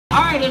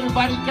right,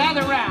 everybody,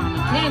 gather round.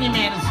 The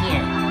Candyman is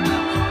here.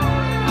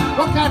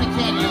 What kind of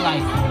candy you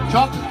like?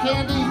 Chocolate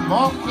candy,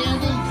 malt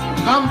candy,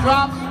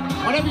 gumdrops,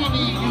 whatever you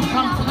need, you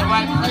come to the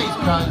right place,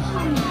 cause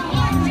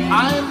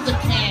I'm the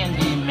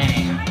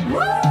Candyman.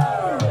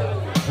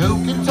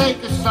 Who can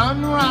take a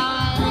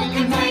sunrise? Who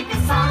can take a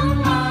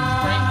sunrise?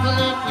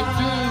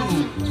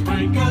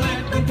 Sprinkle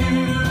it with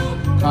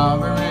dew.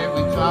 Cover it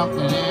with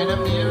chocolate and a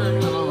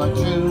miracle or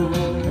two.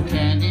 The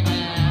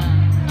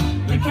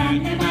Candyman. The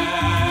Candyman.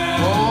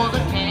 Oh, the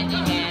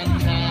Candyman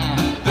can.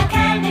 The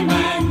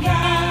Candyman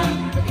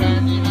can. The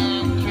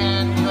Candyman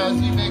can, cause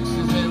he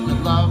mixes it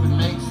with love and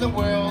makes the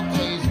world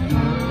taste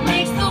good.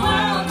 Makes the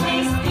world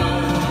taste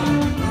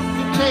good.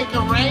 You take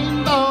a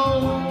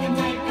rainbow. You can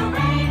take a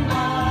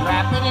rainbow.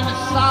 Wrap it in a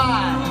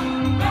sigh.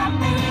 Wrap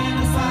it in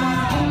a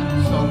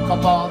sigh. Soak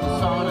up all the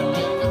sun and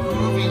make a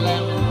groovy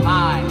lemon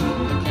pie.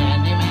 The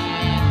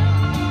Candyman.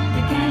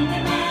 The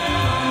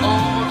Candyman.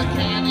 Oh, the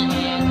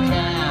Candyman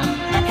can.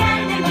 The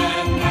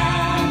Candyman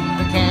can.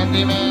 The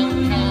Candyman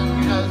can,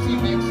 cause he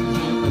mixes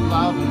it with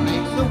love and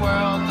makes the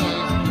world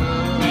taste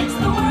good. Makes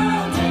the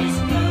world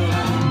taste good.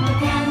 The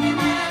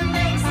Candyman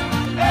makes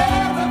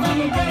everything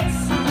he bakes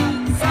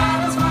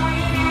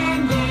satisfying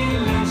and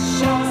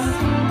delicious.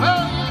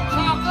 Well, you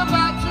talk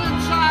about your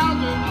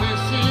childhood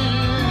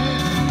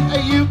wishes.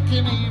 You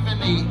can even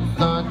eat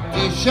the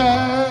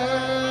dishes.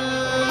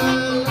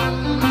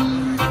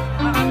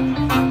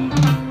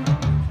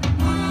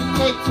 You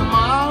take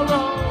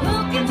tomorrow. Who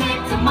can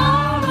take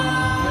tomorrow?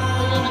 Dip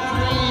it in a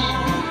dream.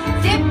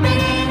 Dip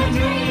it in a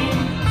dream.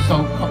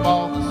 Soak up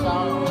all the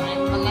sorrow and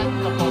collect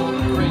up all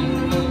the cream.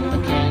 The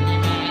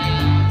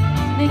Candyman.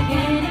 The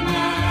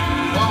Candyman.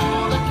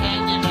 Oh, the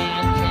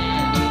Candyman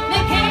can.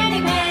 The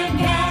Candyman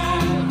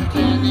can. The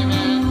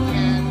Candyman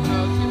can,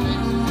 cause he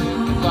mixes it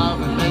with love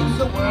and makes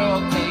the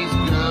world taste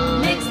good.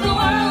 Makes the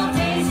world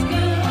taste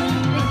good.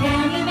 The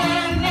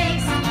Candyman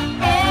makes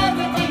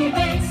everything he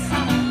bakes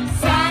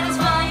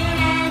satisfying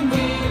and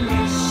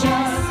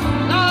delicious.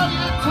 Now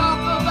you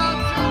talk about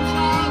your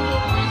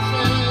childhood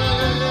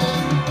wishes.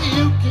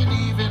 You can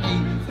even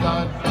eat the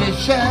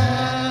dishes.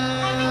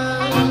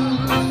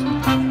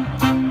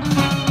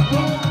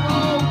 Whoa,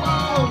 whoa,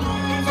 whoa.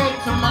 You take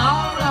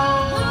tomorrow.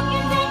 Who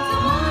can take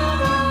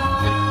tomorrow?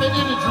 Dip it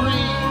in a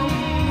dream.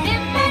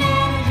 Dip it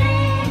in a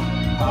dream.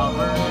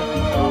 Cover it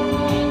with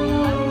chocolate and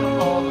collect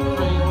up all the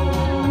cream.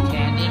 The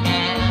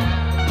Candyman.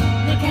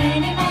 The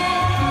Candyman.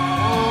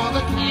 Oh,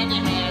 the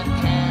Candyman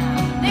can.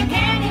 The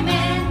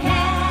Candyman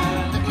can.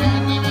 The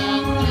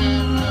Candyman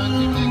can, cause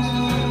he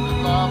mixes it with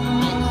love and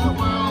makes the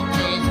world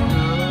taste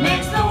good.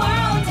 Makes the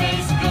world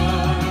taste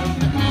good.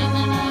 The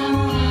Candyman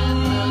can,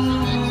 cause he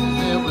mixes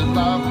it with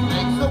love and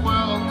makes the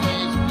world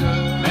taste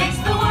good. Makes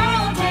the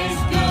world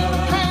taste good.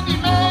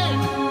 Candyman,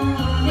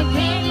 the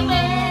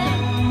Candyman,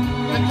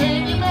 the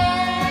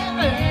Candyman,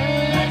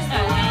 Makes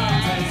the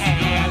world taste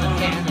good. the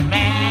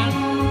Candyman,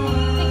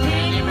 the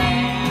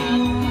Candyman,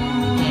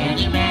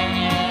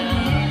 Candyman.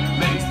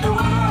 Makes the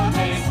world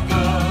taste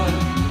good.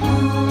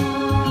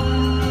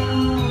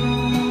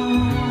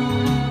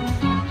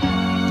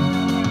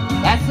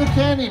 That's the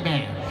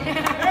Candyman.